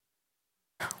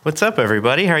What's up,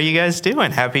 everybody? How are you guys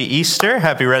doing? Happy Easter.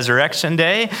 Happy Resurrection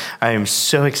Day. I am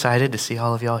so excited to see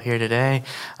all of y'all here today.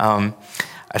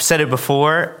 I've said it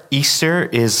before, Easter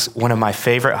is one of my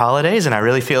favorite holidays, and I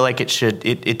really feel like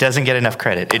it doesn't get enough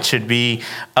credit. It should be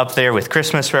up there with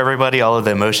Christmas for everybody, all of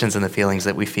the emotions and the feelings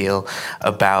that we feel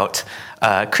about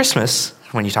Christmas.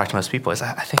 When you talk to most people, is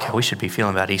I think how we should be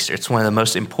feeling about Easter. It's one of the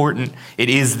most important, it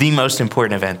is the most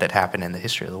important event that happened in the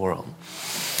history of the world.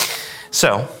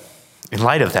 So, in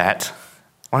light of that,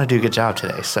 I want to do a good job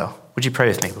today. So, would you pray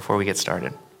with me before we get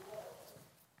started?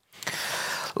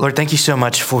 Lord, thank you so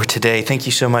much for today. Thank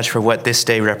you so much for what this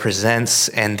day represents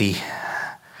and the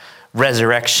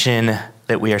resurrection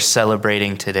that we are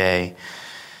celebrating today.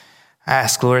 I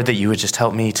ask, Lord, that you would just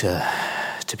help me to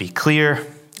be clear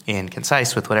and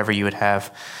concise with whatever you would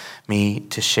have me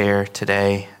to share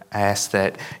today. I ask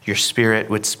that your Spirit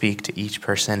would speak to each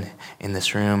person in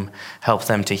this room. Help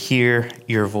them to hear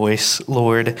your voice,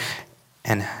 Lord,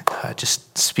 and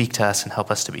just speak to us and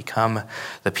help us to become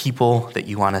the people that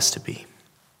you want us to be.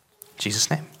 In Jesus'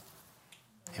 name,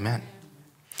 amen.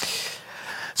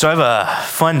 So I have a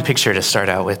fun picture to start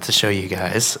out with to show you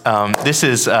guys. This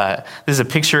is a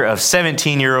picture of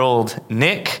 17-year-old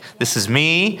Nick. This is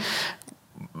me.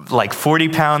 Like 40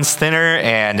 pounds thinner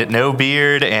and no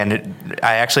beard, and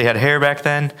I actually had hair back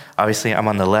then. Obviously, I'm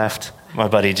on the left. My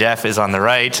buddy Jeff is on the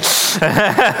right.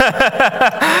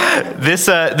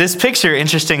 This picture,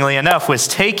 interestingly enough, was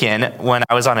taken when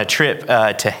I was on a trip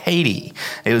to Haiti.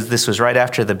 This was right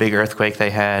after the big earthquake they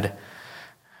had.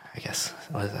 I guess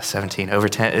it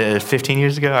was 15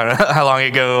 years ago. I don't know how long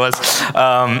ago it was.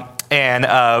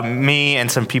 And me and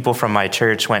some people from my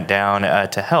church went down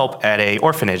to help at a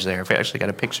orphanage there. We actually got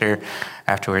a picture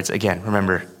afterwards. Again,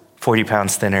 remember, 40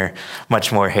 pounds thinner,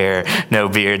 much more hair, no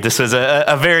beard. This was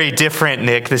a very different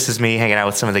Nick. This is me hanging out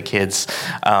with some of the kids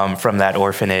from that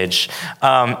orphanage.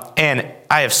 And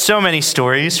I have so many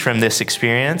stories from this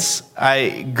experience.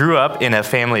 I grew up in a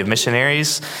family of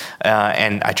missionaries,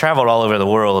 and I traveled all over the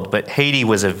world, but Haiti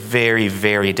was a very,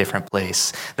 very different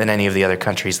place than any of the other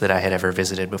countries that I had ever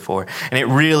visited before. And it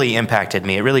really impacted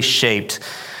me. It really shaped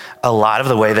a lot of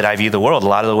the way that I view the world, a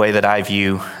lot of the way that I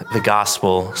view the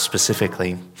gospel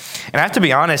specifically. And I have to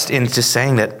be honest in just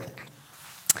saying that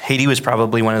Haiti was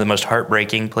probably one of the most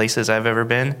heartbreaking places I've ever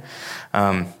been.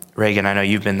 Reagan, I know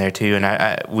you've been there too,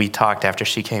 and we talked after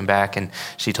she came back, and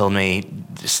she told me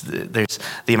there's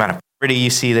the amount of poverty you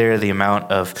see there, the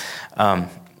amount of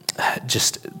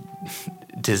just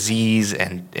disease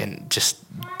and just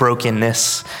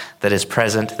brokenness that is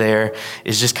present there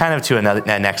is just kind of to a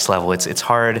next level. It's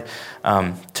hard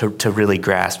to really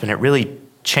grasp, and it really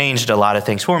changed a lot of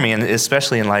things for me, and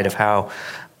especially in light of how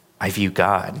I view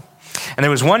God. And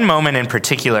there was one moment in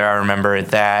particular I remember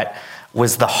that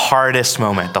was the hardest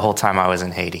moment the whole time I was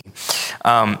in Haiti.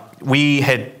 We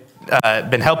had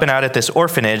been helping out at this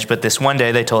orphanage, but this one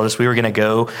day they told us we were going to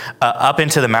go up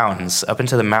into the mountains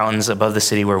above the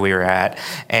city where we were at,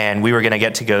 and we were going to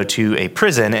get to go to a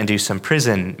prison and do some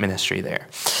prison ministry there.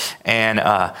 And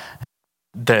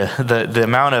the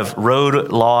amount of road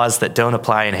laws that don't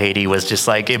apply in Haiti was just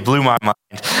like, it blew my mind.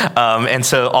 And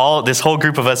so this whole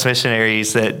group of us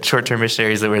missionaries, short-term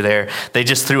missionaries that were there, they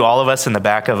just threw all of us in the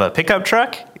back of a pickup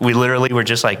truck. We literally were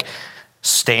just like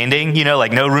standing,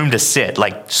 like no room to sit,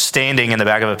 like standing in the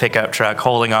back of a pickup truck,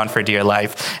 holding on for dear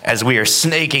life as we are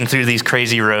snaking through these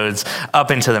crazy roads up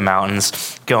into the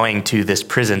mountains, going to this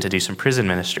prison to do some prison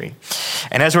ministry.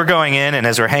 And as we're going in and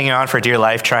as we're hanging on for dear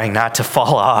life, trying not to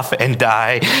fall off and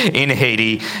die in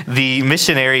Haiti, the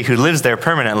missionary who lives there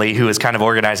permanently, who is kind of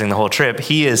organizing the whole trip,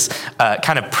 he is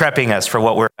kind of prepping us for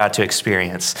what we're about to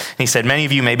experience. And he said, many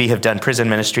of you maybe have done prison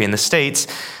ministry in the States.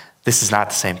 This is not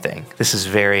the same thing. This is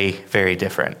very, very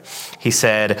different. He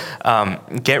said,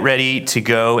 get ready to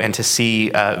go and to see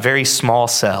very small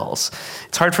cells.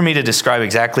 It's hard for me to describe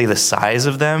exactly the size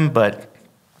of them, but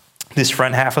this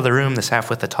front half of the room, this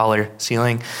half with the taller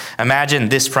ceiling, imagine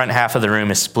this front half of the room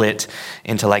is split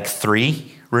into like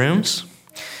 3 rooms.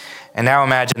 And now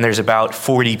imagine there's about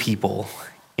 40 people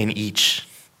in each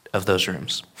of those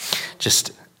rooms.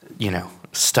 Just,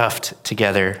 stuffed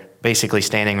together, basically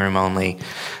standing room only.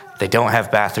 They don't have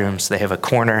bathrooms. They have a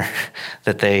corner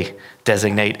that they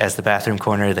designate as the bathroom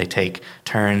corner. They take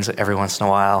turns every once in a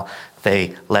while.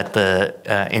 They let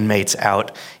the inmates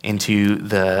out into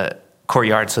the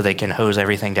courtyard so they can hose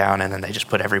everything down, and then they just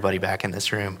put everybody back in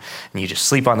this room. And you just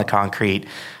sleep on the concrete,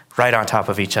 right on top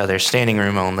of each other, standing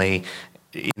room only,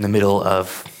 in the middle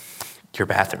of your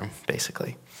bathroom,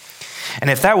 basically.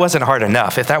 And if that wasn't hard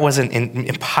enough, if that wasn't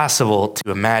impossible to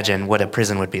imagine what a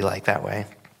prison would be like that way,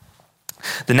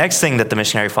 The next thing that the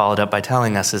missionary followed up by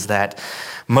telling us is that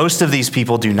most of these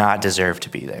people do not deserve to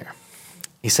be there.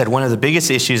 He said one of the biggest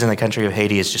issues in the country of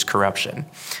Haiti is just corruption,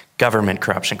 government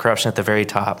corruption, corruption at the very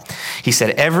top. He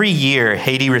said every year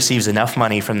Haiti receives enough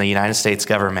money from the United States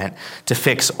government to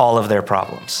fix all of their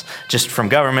problems. Just from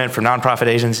government, from nonprofit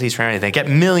agencies, from anything. They get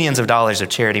millions of dollars of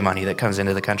charity money that comes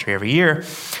into the country every year,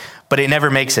 but it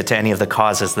never makes it to any of the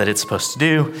causes that it's supposed to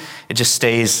do. It just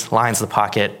lines the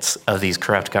pockets of these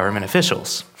corrupt government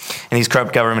officials. And these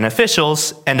corrupt government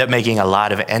officials end up making a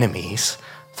lot of enemies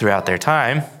throughout their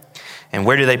time. And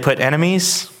where do they put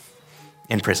enemies?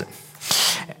 In prison.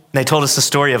 They told us the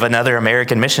story of another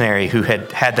American missionary who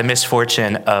had the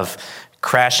misfortune of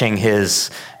crashing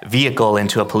his vehicle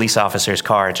into a police officer's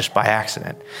car just by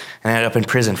accident, and ended up in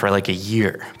prison for like a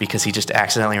year because he just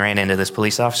accidentally ran into this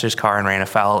police officer's car and ran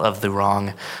afoul of the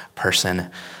wrong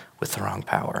person with the wrong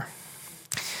power.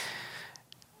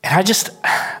 And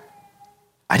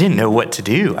I didn't know what to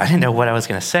do. I didn't know what I was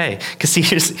going to say. Because see,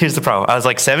 here's the problem. I was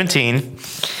like 17,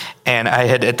 and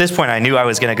at this point, I knew I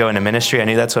was going to go into ministry. I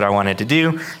knew that's what I wanted to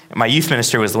do. My youth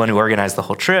minister was the one who organized the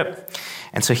whole trip.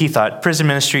 And so he thought, prison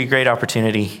ministry, great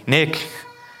opportunity. Nick,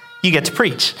 you get to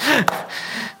preach.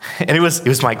 And it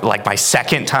was my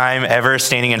second time ever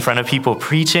standing in front of people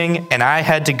preaching. And I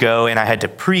had to go and I had to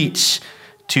preach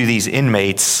to these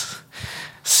inmates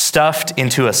stuffed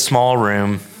into a small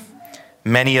room,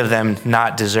 many of them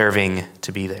not deserving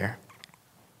to be there.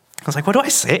 I was like, what do I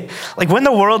say? Like, what in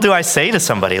the world do I say to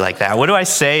somebody like that? What do I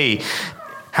say?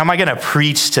 How am I going to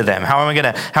preach to them? How am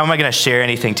I going to share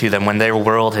anything to them when their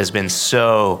world has been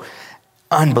so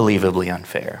unbelievably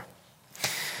unfair?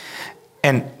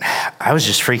 And I was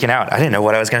just freaking out. I didn't know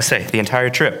what I was going to say the entire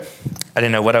trip. I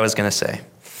didn't know what I was going to say.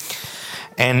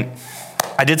 And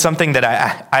I did something that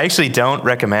I actually don't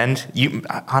recommend.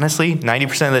 Honestly,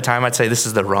 90% of the time I'd say this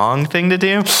is the wrong thing to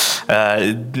do.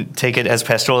 Take it as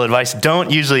pastoral advice. Don't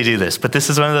usually do this, but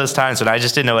this is one of those times when I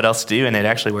just didn't know what else to do, and it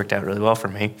actually worked out really well for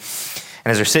me.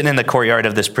 And as we're sitting in the courtyard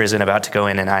of this prison about to go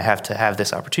in, and I have to have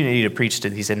this opportunity to preach to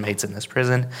these inmates in this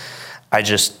prison, I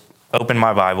just opened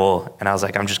my Bible, and I was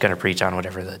like, I'm just going to preach on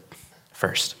whatever the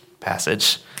first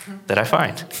passage that I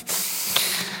find.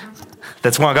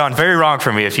 That's gone very wrong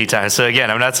for me a few times. So again,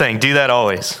 I'm not saying do that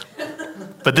always.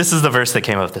 But this is the verse that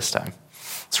came up this time.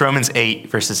 It's Romans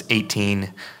 8, verses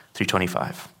 18 through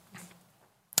 25.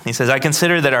 He says, I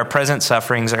consider that our present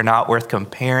sufferings are not worth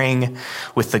comparing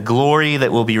with the glory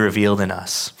that will be revealed in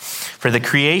us. For the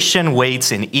creation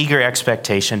waits in eager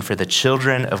expectation for the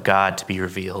children of God to be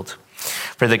revealed.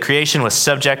 For the creation was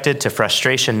subjected to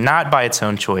frustration not by its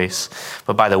own choice,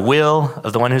 but by the will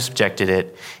of the one who subjected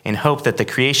it, in hope that the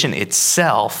creation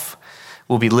itself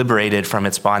will be liberated from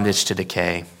its bondage to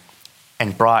decay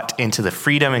and brought into the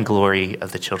freedom and glory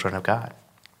of the children of God.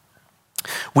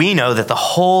 We know that the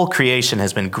whole creation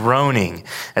has been groaning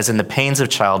as in the pains of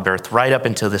childbirth right up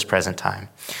until this present time.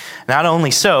 Not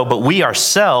only so, but we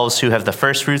ourselves who have the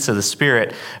first fruits of the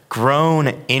Spirit groan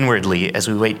inwardly as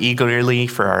we wait eagerly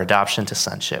for our adoption to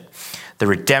sonship, the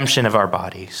redemption of our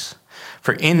bodies.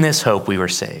 For in this hope we were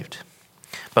saved.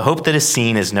 But hope that is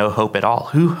seen is no hope at all.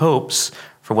 Who hopes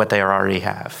for what they already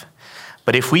have?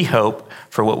 But if we hope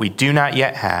for what we do not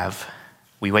yet have,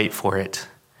 we wait for it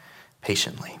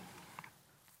patiently.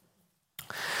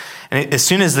 And as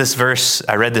soon as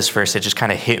I read this verse, it just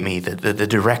kind of hit me, the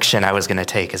direction I was going to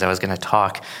take as I was going to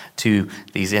talk to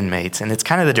these inmates. And it's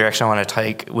kind of the direction I want to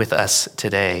take with us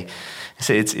today.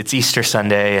 So it's Easter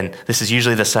Sunday, and this is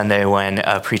usually the Sunday when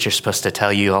a preacher's supposed to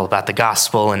tell you all about the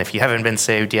gospel. And if you haven't been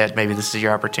saved yet, maybe this is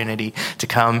your opportunity to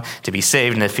come, to be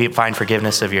saved, and to find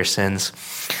forgiveness of your sins.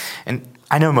 And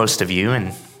I know most of you,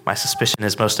 and my suspicion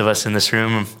is most of us in this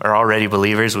room are already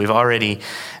believers. We've already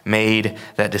made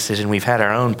that decision. We've had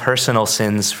our own personal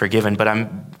sins forgiven. But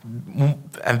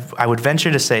I would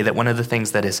venture to say that one of the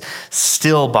things that is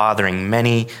still bothering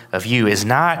many of you is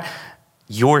not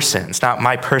your sins, not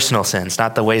my personal sins,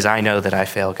 not the ways I know that I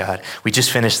fail God. We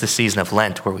just finished the season of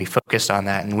Lent where we focused on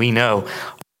that, and we know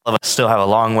all of us still have a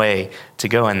long way to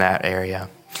go in that area.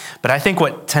 But I think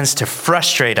what tends to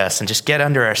frustrate us and just get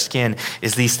under our skin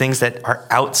is these things that are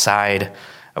outside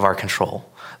of our control.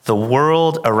 The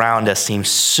world around us seems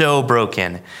so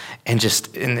broken and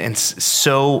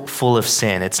so full of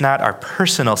sin. It's not our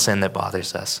personal sin that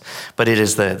bothers us, but it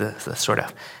is the sort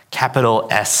of capital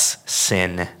S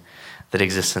sin that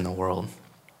exists in the world.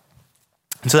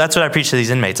 And so that's what I preached to these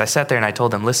inmates. I sat there and I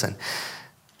told them, listen,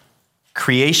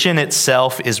 creation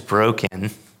itself is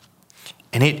broken,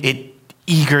 and it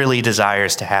eagerly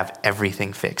desires to have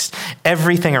everything fixed.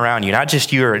 Everything around you, not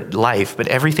just your life, but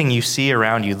everything you see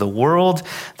around you, the world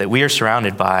that we are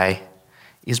surrounded by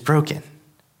is broken.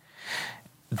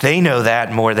 They know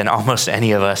that more than almost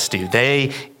any of us do.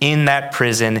 They, in that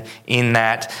prison, in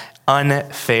that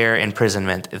unfair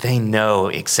imprisonment, they know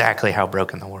exactly how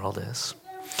broken the world is.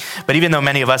 But even though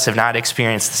many of us have not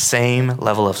experienced the same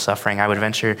level of suffering, I would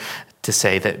venture to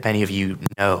say that many of you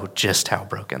know just how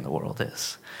broken the world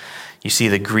is. You see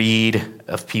the greed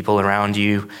of people around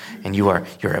you, and you're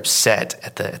upset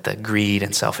at the greed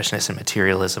and selfishness and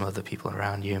materialism of the people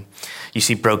around you. You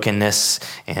see brokenness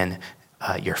in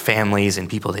your families and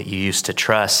people that you used to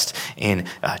trust, in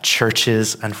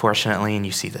churches, unfortunately, and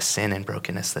you see the sin and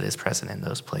brokenness that is present in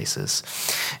those places.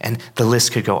 And the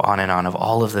list could go on and on of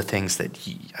all of the things that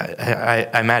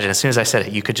I imagine, as soon as I said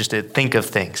it, you could just think of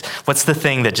things. What's the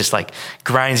thing that just like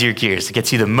grinds your gears, that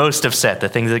gets you the most upset, the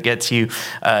thing that gets you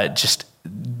just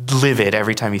livid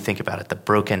every time you think about it, the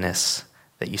brokenness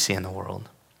that you see in the world?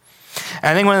 And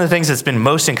I think one of the things that's been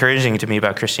most encouraging to me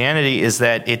about Christianity is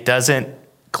that it doesn't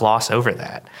gloss over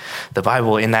that. The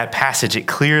Bible, in that passage, it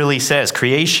clearly says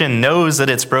creation knows that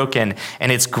it's broken and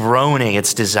it's groaning,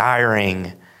 it's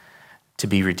desiring to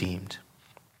be redeemed.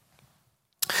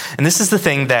 And this is the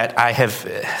thing that I have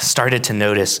started to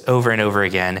notice over and over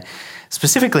again,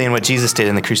 specifically in what Jesus did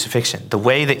in the crucifixion, the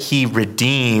way that he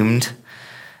redeemed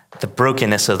the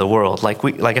brokenness of the world. Like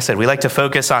I said, we like to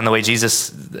focus on the way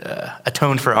Jesus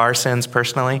atoned for our sins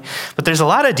personally, but there's a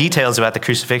lot of details about the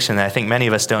crucifixion that I think many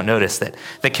of us don't notice that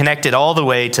connect it all the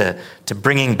way to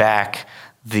bringing back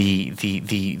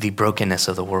the brokenness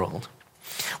of the world.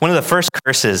 One of the first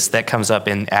curses that comes up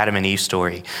in Adam and Eve's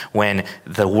story, when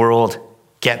the world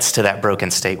gets to that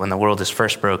broken state, when the world is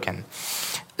first broken,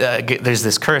 there's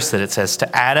this curse that it says,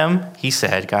 to Adam,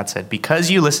 God said, because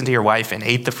you listened to your wife and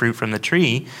ate the fruit from the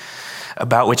tree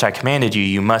about which I commanded you,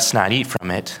 you must not eat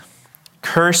from it.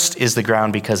 Cursed is the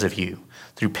ground because of you.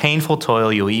 Through painful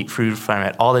toil, you'll eat fruit from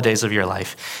it all the days of your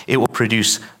life. It will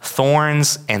produce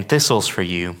thorns and thistles for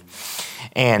you,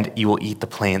 and you will eat the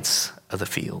plants of the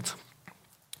field.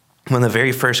 One of the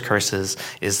very first curses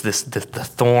is the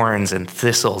thorns and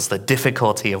thistles, the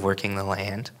difficulty of working the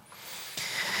land.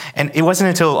 And it wasn't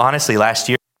until, honestly, last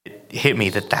year it hit me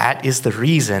that is the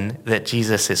reason that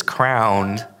Jesus is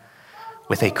crowned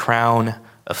with a crown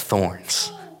of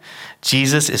thorns.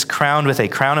 Jesus is crowned with a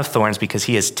crown of thorns because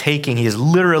he is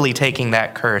literally taking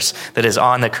that curse that is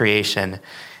on the creation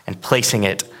and placing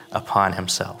it upon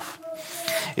himself.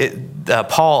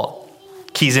 Paul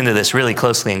keys into this really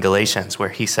closely in Galatians, where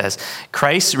he says,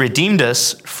 Christ redeemed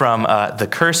us from the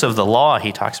curse of the law,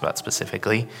 he talks about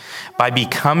specifically, by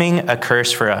becoming a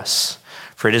curse for us.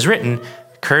 For it is written,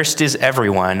 cursed is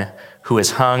everyone who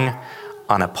is hung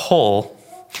on a pole.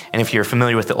 And if you're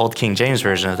familiar with the Old King James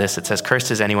Version of this, it says,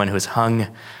 cursed is anyone who is hung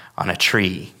on a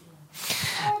tree.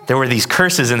 There were these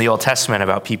curses in the Old Testament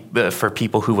about for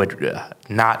people who would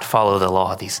not follow the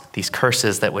law, these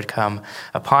curses that would come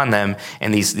upon them,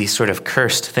 and these sort of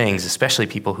cursed things, especially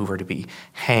people who were to be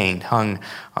hung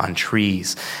on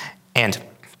trees. And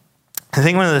I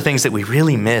think one of the things that we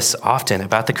really miss often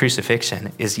about the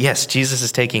crucifixion is, yes, Jesus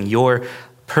is taking your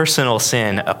personal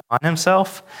sin upon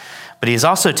himself, but he is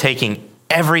also taking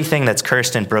everything that's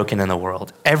cursed and broken in the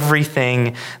world,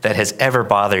 everything that has ever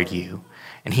bothered you.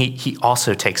 And he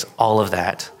also takes all of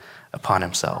that upon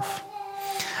himself.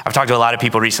 I've talked to a lot of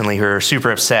people recently who are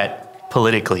super upset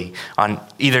politically on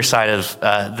either side of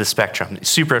the spectrum,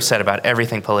 super upset about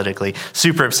everything politically,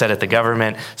 super upset at the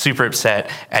government, super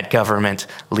upset at government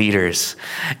leaders.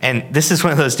 And this is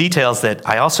one of those details that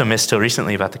I also missed till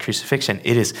recently about the crucifixion.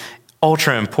 It is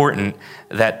ultra important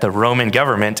that the Roman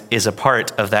government is a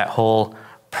part of that whole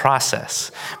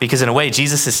process, because in a way,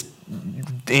 Jesus is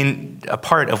in a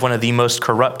part of one of the most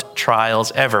corrupt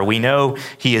trials ever. We know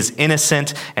he is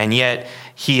innocent, and yet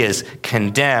he is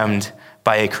condemned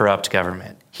by a corrupt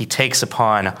government. He takes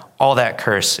upon all that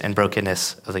curse and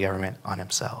brokenness of the government on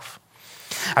himself.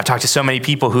 I've talked to so many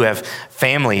people who have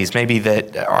families maybe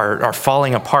that are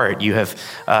falling apart. You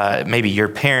have maybe your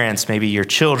parents, maybe your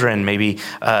children, maybe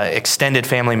extended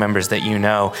family members that you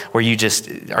know, where you just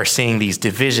are seeing these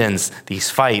divisions, these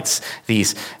fights,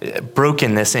 these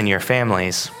brokenness in your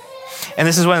families. And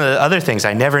this is one of the other things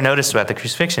I never noticed about the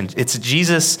crucifixion. It's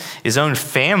Jesus' his own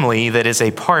family that is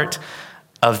a part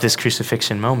of this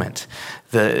crucifixion moment.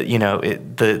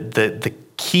 The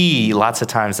key lots of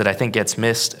times that I think gets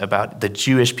missed about the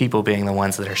Jewish people being the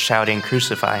ones that are shouting,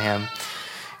 crucify him,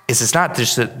 is it's not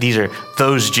just that these are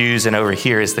those Jews and over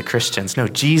here is the Christians. No,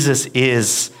 Jesus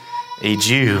is a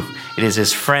Jew. It is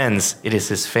his friends. It is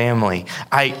his family.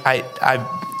 I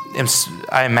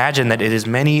imagine that it is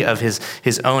many of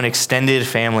his own extended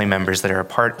family members that are a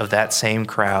part of that same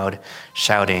crowd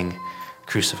shouting,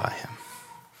 crucify him.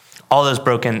 all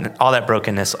that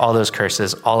brokenness, all those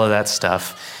curses, all of that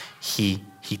stuff, he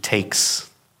takes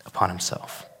upon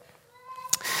himself.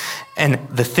 And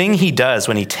the thing he does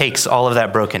when he takes all of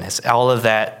that brokenness, all of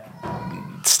that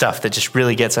stuff that just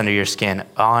really gets under your skin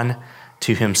on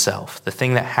to himself, the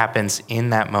thing that happens in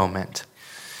that moment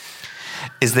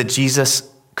is that Jesus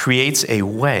creates a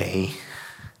way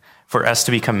for us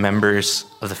to become members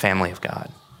of the family of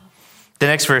God. The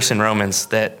next verse in Romans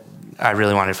that I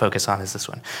really wanted to focus on is this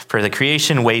one. For the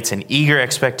creation waits in eager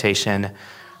expectation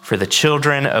for the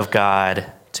children of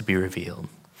God to be revealed.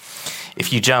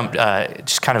 If you jump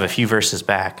just kind of a few verses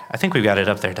back, I think we've got it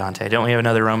up there, Dante. Don't we have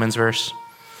another Romans verse?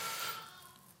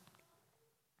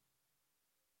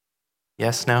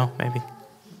 Yes, no, maybe?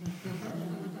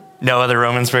 No other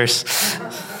Romans verse?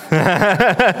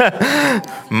 My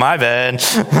bad.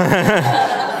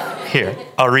 Here,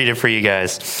 I'll read it for you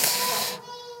guys.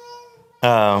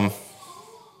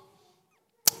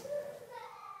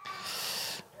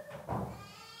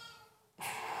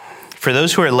 For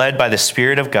those who are led by the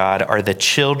Spirit of God are the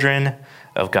children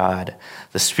of God.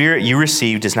 The Spirit you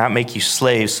received does not make you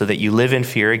slaves so that you live in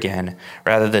fear again.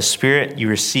 Rather, the Spirit you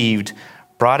received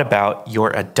brought about your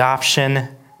adoption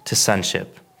to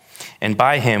sonship. And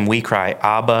by him we cry,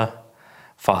 Abba,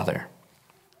 Father.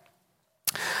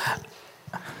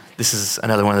 This is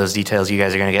another one of those details you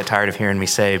guys are going to get tired of hearing me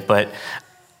say, but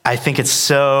I think it's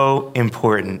so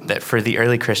important that for the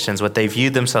early Christians, what they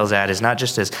viewed themselves at is not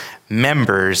just as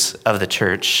members of the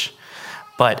church,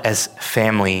 but as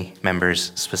family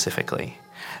members specifically.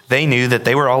 They knew that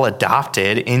they were all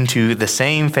adopted into the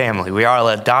same family. We are all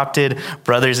adopted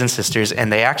brothers and sisters,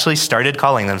 and they actually started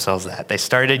calling themselves that. They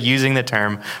started using the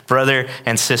term brother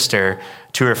and sister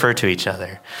to refer to each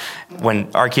other. When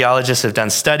archaeologists have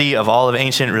done study of all of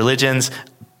ancient religions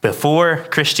before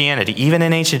Christianity, even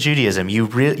in ancient Judaism, you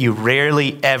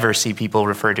rarely ever see people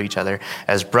refer to each other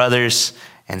as brothers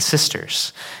and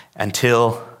sisters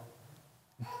until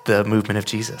the movement of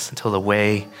Jesus, until the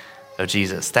way of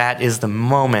Jesus. That is the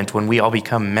moment when we all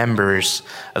become members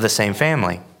of the same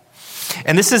family.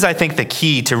 And this is, I think, the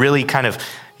key to really kind of,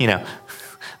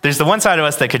 there's the one side of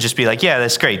us that could just be like, yeah,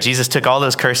 that's great. Jesus took all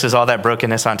those curses, all that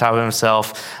brokenness on top of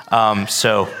himself.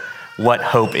 So what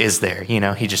hope is there?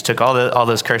 He just took all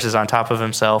those curses on top of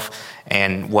himself,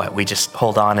 and we just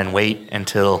hold on and wait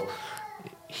until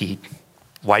he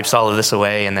wipes all of this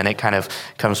away, and then it kind of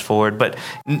comes forward. But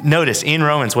notice in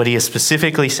Romans, what he is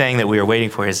specifically saying that we are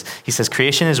waiting for is, he says,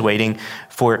 creation is waiting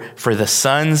for the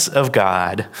sons of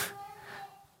God,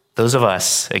 those of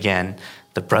us, again,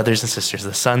 the brothers and sisters,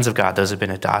 the sons of God, those who have been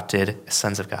adopted as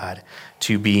sons of God,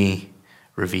 to be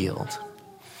revealed.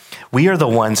 We are the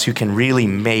ones who can really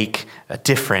make a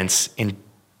difference in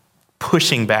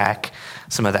pushing back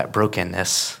some of that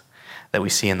brokenness that we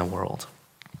see in the world.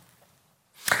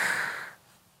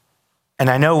 And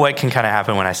I know what can kind of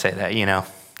happen when I say that.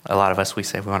 A lot of us, we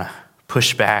say we want to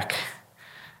push back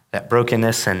that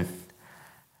brokenness, and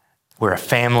we're a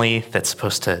family that's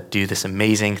supposed to do this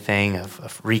amazing thing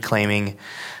of reclaiming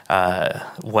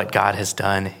what God has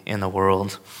done in the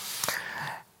world.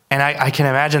 And I can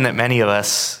imagine that many of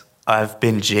us have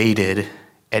been jaded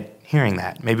at hearing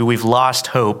that. Maybe we've lost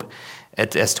hope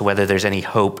as to whether there's any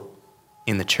hope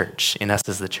in the church, in us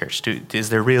as the church. Is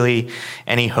there really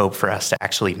any hope for us to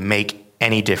actually make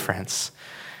any difference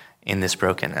in this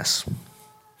brokenness?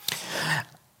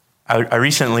 I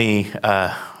recently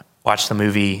watched the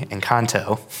movie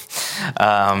Encanto.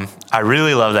 I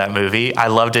really love that movie. I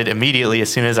loved it immediately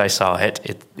as soon as I saw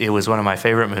it. It was one of my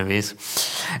favorite movies.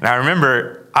 And I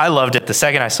remember I loved it the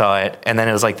second I saw it, and then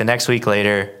it was like the next week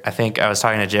later, I think I was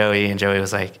talking to Joey, and Joey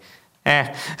was like,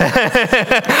 and then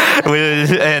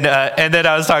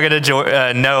I was talking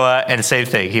to Noah, and same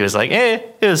thing. He was like,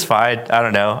 it was fine. I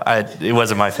don't know. It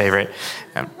wasn't my favorite.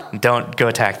 Don't go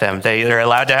attack them. They're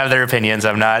allowed to have their opinions.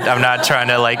 I'm not trying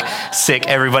to sick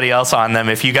everybody else on them.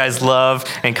 If you guys love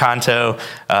Encanto,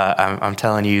 I'm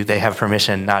telling you, they have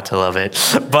permission not to love it.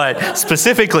 But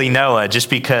specifically Noah, just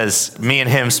because me and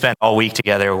him spent all week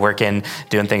together working,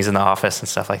 doing things in the office and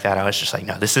stuff like that, I was just like,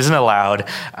 no, this isn't allowed.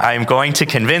 I'm going to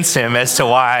convince him as to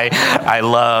why I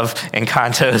love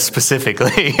Encanto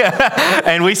specifically.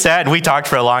 And we sat and we talked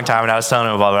for a long time, and I was telling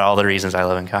him about all the reasons I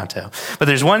love Encanto. But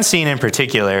there's one scene in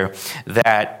particular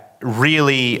that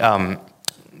really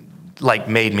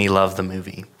made me love the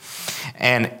movie.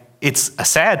 And it's a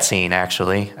sad scene,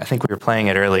 actually. I think we were playing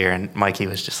it earlier, and Mikey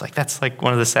was just like, that's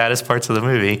one of the saddest parts of the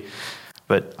movie.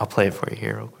 But I'll play it for you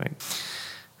here real quick.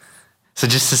 So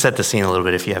just to set the scene a little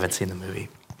bit, if you haven't seen the movie.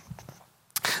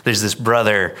 There's this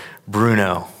brother,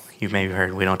 Bruno. You've maybe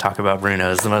heard We Don't Talk About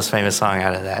Bruno is the most famous song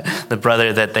out of that. The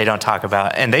brother that they don't talk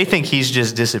about. And they think he's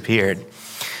just disappeared.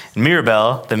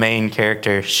 Mirabel, the main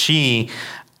character, she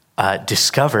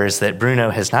discovers that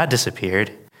Bruno has not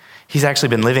disappeared. He's actually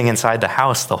been living inside the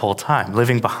house the whole time,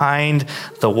 living behind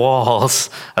the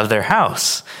walls of their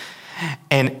house.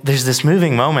 And there's this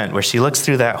moving moment where she looks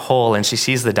through that hole and she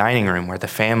sees the dining room where the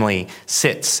family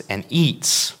sits and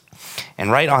eats. And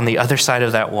right on the other side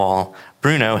of that wall,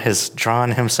 Bruno has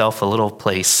drawn himself a little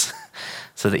place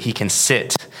so that he can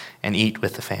sit and eat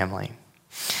with the family.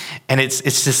 And it's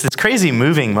just this crazy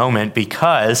moving moment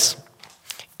because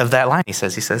of that line he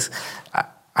says,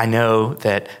 I know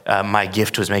that my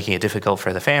gift was making it difficult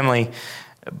for the family,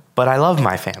 but I love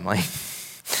my family.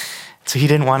 So he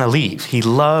didn't want to leave. He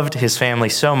loved his family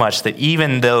so much that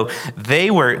even though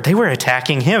they were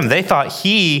attacking him, they thought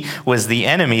he was the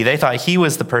enemy, they thought he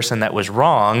was the person that was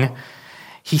wrong,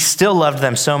 he still loved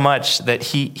them so much that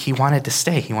he wanted to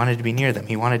stay. He wanted to be near them.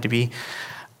 He wanted to be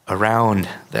around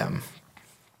them.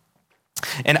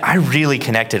 And I really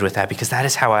connected with that because that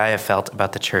is how I have felt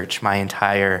about the church my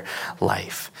entire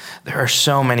life. There are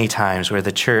so many times where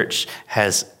the church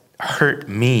has hurt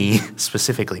me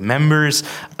specifically. Members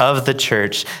of the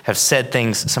church have said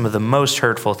things, some of the most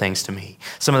hurtful things to me.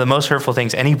 Some of the most hurtful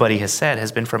things anybody has said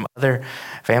has been from other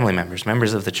family members,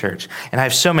 members of the church. And I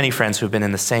have so many friends who have been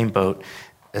in the same boat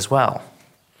as well.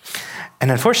 And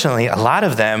unfortunately, a lot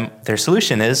of them, their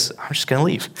solution is, I'm just going to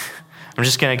leave. I'm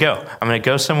just going to go. I'm going to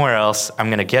go somewhere else. I'm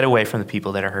going to get away from the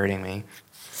people that are hurting me.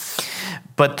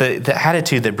 But the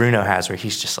attitude that Bruno has where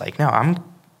he's just like, no,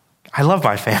 I love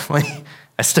my family.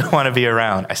 I still want to be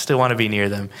around. I still want to be near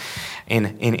them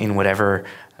in whatever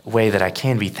way that I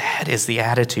can be. That is the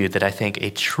attitude that I think a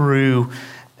true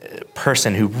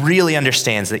person who really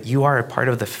understands that you are a part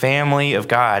of the family of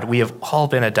God. We have all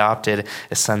been adopted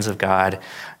as sons of God.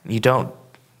 You don't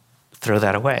throw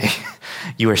that away.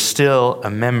 You are still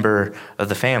a member of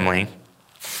the family.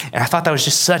 And I thought that was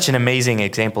just such an amazing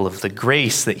example of the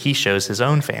grace that he shows his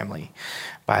own family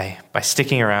by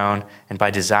sticking around and by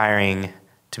desiring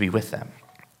to be with them.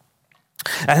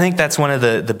 I think that's one of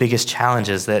the biggest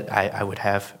challenges that I would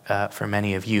have for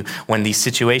many of you when these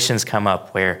situations come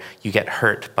up where you get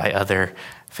hurt by other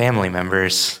family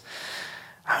members.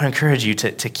 I would encourage you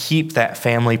to keep that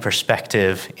family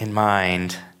perspective in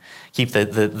mind. Keep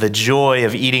the joy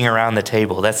of eating around the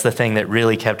table. That's the thing that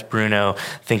really kept Bruno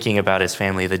thinking about his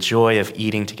family, the joy of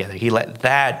eating together. He let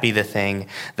that be the thing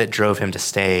that drove him to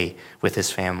stay with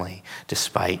his family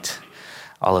despite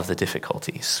all of the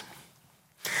difficulties.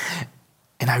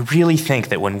 And I really think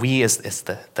that when we as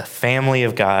the family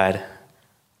of God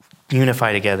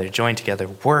unify together, join together,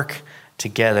 work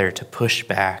together to push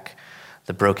back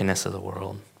the brokenness of the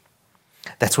world,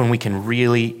 that's when we can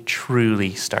really,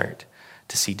 truly start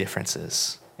to see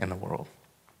differences in the world.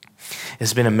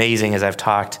 It's been amazing as I've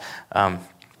talked to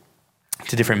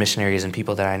different missionaries and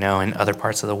people that I know in other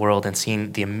parts of the world and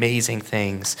seen the amazing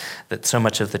things that so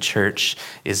much of the church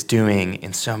is doing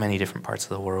in so many different parts of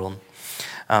the world.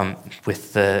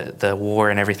 With the war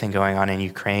and everything going on in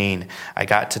Ukraine, I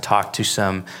got to talk to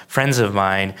some friends of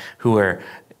mine who are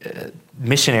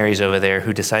missionaries over there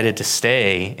who decided to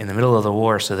stay in the middle of the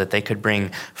war so that they could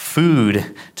bring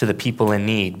food to the people in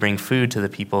need, bring food to the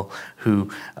people who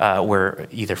were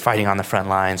either fighting on the front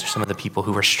lines or some of the people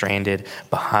who were stranded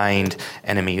behind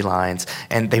enemy lines.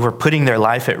 And they were putting their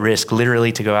life at risk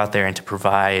literally to go out there and to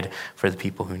provide for the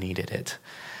people who needed it.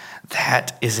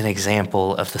 That is an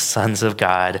example of the sons of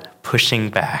God pushing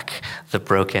back the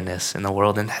brokenness in the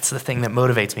world. And that's the thing that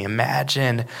motivates me.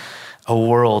 Imagine a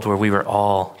world where we were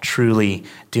all truly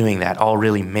doing that, all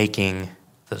really making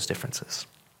those differences.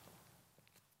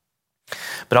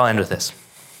 But I'll end with this,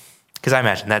 because I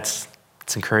imagine it's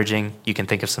encouraging. You can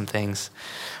think of some things.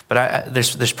 But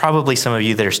there's probably some of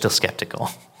you that are still skeptical.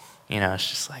 It's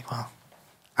just like, well,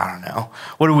 I don't know.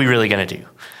 What are we really going to do?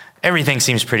 Everything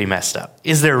seems pretty messed up.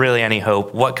 Is there really any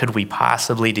hope? What could we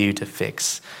possibly do to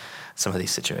fix some of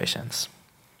these situations?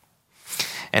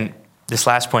 And this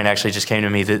last point actually just came to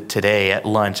me today at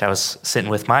lunch. I was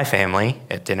sitting with my family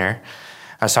at dinner.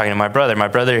 I was talking to my brother. My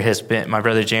brother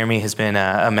Jeremy has been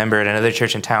a member at another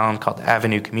church in town called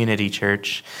Avenue Community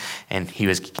Church, and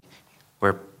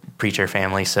we're preacher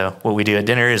family. So what we do at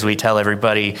dinner is we tell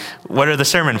everybody, what are the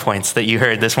sermon points that you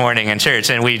heard this morning in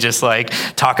church? And we just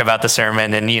talk about the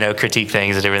sermon and, critique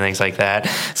things and different things like that.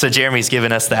 So Jeremy's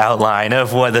given us the outline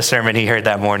of what the sermon he heard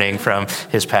that morning from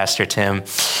his pastor, Tim.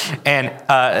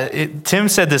 And Tim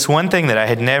said this one thing that I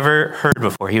had never heard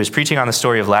before. He was preaching on the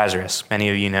story of Lazarus. Many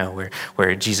of you know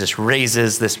where Jesus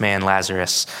raises this man,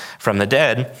 Lazarus, from the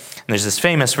dead. And there's this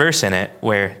famous verse in it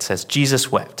where it says,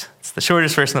 Jesus wept. It's It's the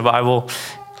shortest verse in the Bible.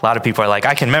 A lot of people are like,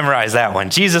 I can memorize that one.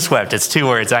 Jesus wept. It's 2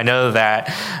 words. I know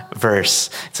that verse.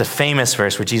 It's a famous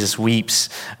verse where Jesus weeps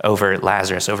over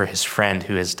Lazarus, over his friend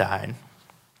who has died.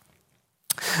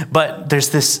 But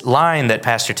there's this line that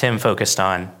Pastor Tim focused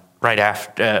on right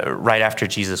after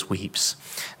Jesus weeps.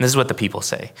 And this is what the people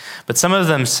say. But some of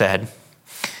them said,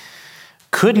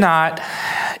 could not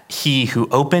he who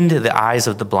opened the eyes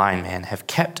of the blind man have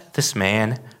kept this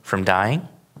man from dying?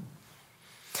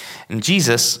 And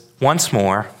Jesus, once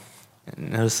more,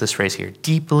 notice this phrase here,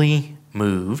 deeply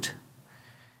moved,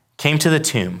 came to the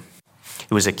tomb.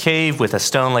 It was a cave with a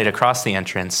stone laid across the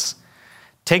entrance.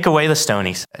 Take away the stone,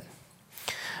 he said.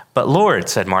 But Lord,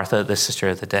 said Martha, the sister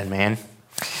of the dead man,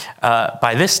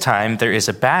 by this time there is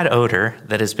a bad odor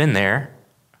that has been there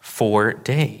 4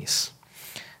 days.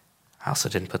 I also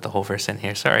didn't put the whole verse in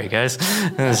here. Sorry, guys.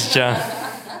 This is John.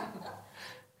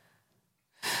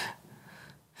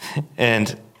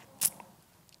 And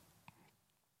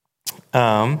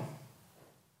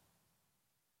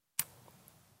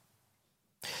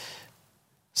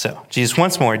so Jesus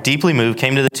once more, deeply moved,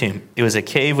 came to the tomb. It was a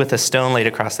cave with a stone laid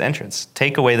across the entrance.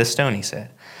 Take away the stone, he said.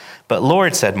 But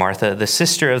Lord, said Martha, the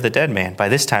sister of the dead man, by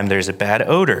this time there's a bad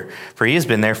odor, for he has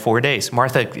been there 4 days.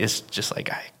 Martha is just like,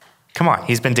 come on,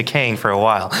 he's been decaying for a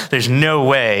while. There's no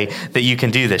way that you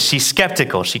can do this. She's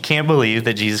skeptical. She can't believe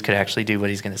that Jesus could actually do what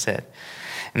he's going to say.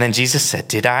 And then Jesus said,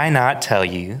 did I not tell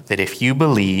you that if you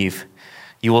believe,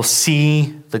 you will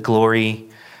see the glory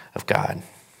of God?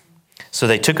 So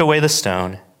they took away the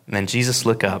stone, and then Jesus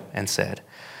looked up and said,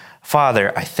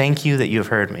 Father, I thank you that you have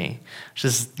heard me. Which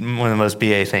is one of the most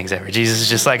BA things ever. Jesus is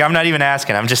just like, I'm not even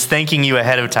asking. I'm just thanking you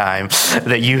ahead of time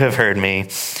that you have heard me.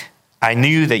 I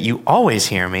knew that you always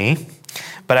hear me,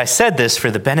 but I said this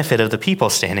for the benefit of the people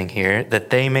standing here,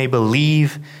 that they may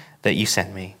believe that you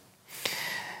sent me.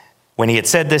 When he had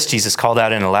said this, Jesus called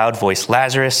out in a loud voice,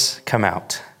 Lazarus, come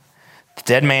out. The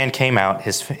dead man came out,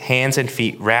 his hands and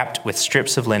feet wrapped with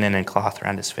strips of linen and cloth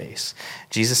around his face.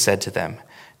 Jesus said to them,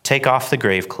 take off the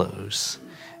grave clothes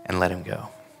and let him go.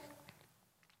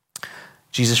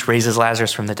 Jesus raises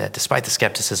Lazarus from the dead, despite the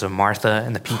skepticism of Martha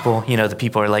and the people. You know, the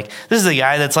people are like, this is the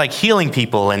guy that's like healing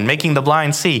people and making the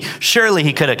blind see. Surely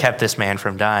he could have kept this man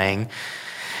from dying.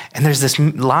 And there's this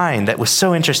line that was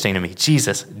so interesting to me.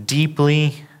 Jesus,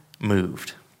 deeply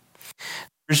moved.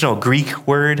 The original Greek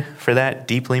word for that,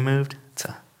 deeply moved, it's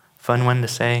a fun one to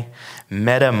say.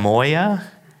 Metamoia.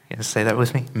 You gonna say that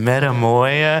with me?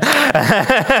 Metamoia.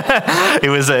 It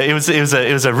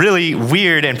was a really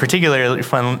weird and particularly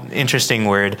fun, interesting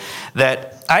word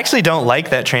that I actually don't like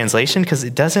that translation because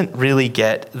it doesn't really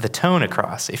get the tone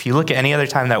across. If you look at any other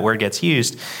time that word gets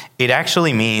used, it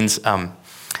actually means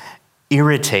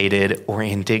irritated or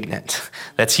indignant.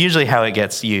 That's usually how it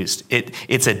gets used.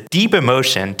 It's a deep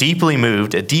emotion, deeply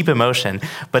moved, a deep emotion,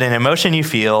 but an emotion you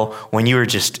feel when you are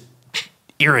just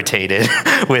irritated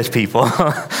with people.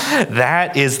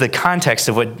 That is the context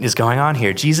of what is going on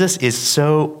here. Jesus is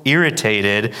so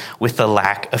irritated with the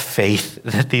lack of faith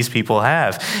that these people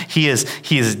have. He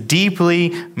is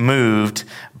deeply moved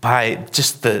by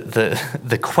just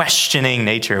the questioning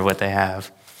nature of what they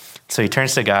have. So he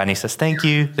turns to God and he says, thank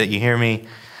you that you hear me.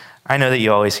 I know that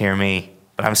you always hear me,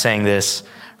 but I'm saying this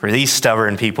for these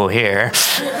stubborn people here.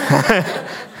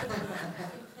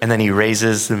 And then he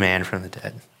raises the man from the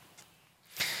dead.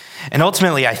 And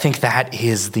ultimately, I think that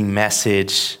is the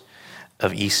message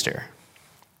of Easter.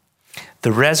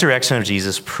 The resurrection of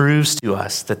Jesus proves to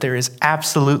us that there is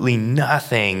absolutely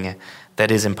nothing that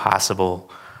is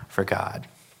impossible for God.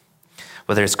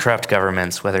 Whether it's corrupt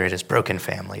governments, whether it is broken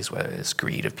families, whether it is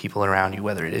greed of people around you,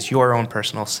 whether it is your own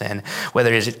personal sin,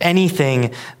 whether it is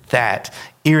anything that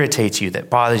irritates you, that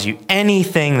bothers you,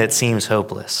 anything that seems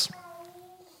hopeless.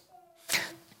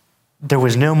 There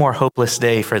was no more hopeless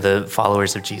day for the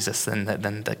followers of Jesus than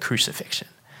the crucifixion.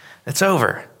 It's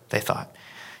over, they thought.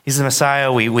 He's the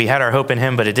Messiah. We had our hope in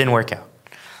him, but it didn't work out.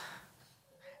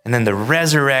 And then the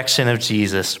resurrection of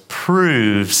Jesus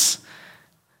proves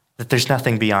that there's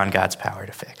nothing beyond God's power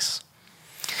to fix.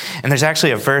 And there's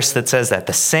actually a verse that says that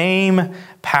the same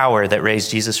power that raised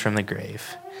Jesus from the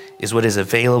grave is what is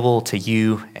available to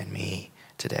you and me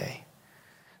today.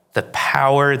 The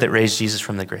power that raised Jesus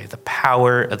from the grave, the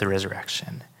power of the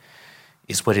resurrection,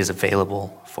 is what is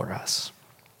available for us.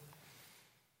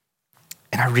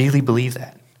 And I really believe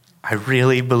that. I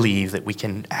really believe that we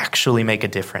can actually make a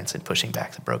difference in pushing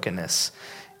back the brokenness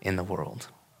in the world.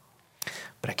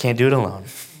 But I can't do it alone.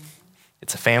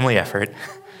 It's a family effort.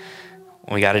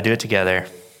 We got to do it together.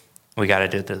 We got to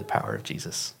do it through the power of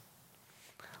Jesus.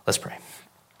 Let's pray.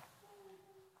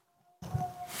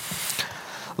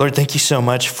 Lord, thank you so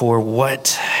much for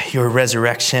what your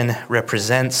resurrection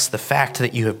represents the fact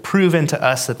that you have proven to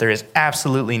us that there is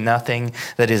absolutely nothing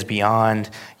that is beyond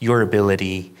your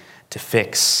ability to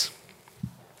fix.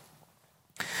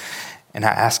 And I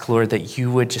ask, Lord, that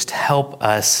you would just help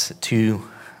us to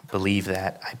believe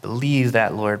that. I believe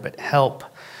that, Lord, but help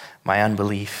my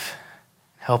unbelief.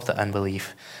 Help the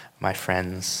unbelief of my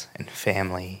friends and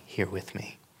family here with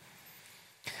me.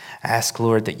 I ask,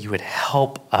 Lord, that you would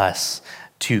help us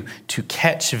to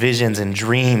catch visions and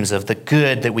dreams of the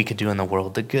good that we could do in the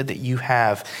world, the good that you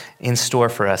have in store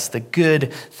for us, the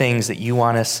good things that you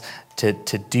want us to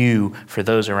do for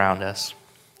those around us.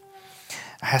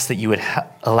 I ask that you would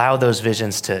allow those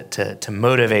visions to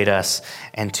motivate us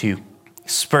and to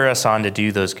spur us on to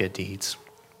do those good deeds.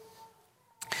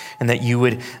 And that you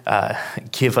would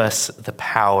give us the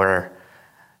power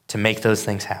to make those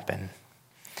things happen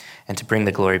and to bring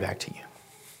the glory back to you.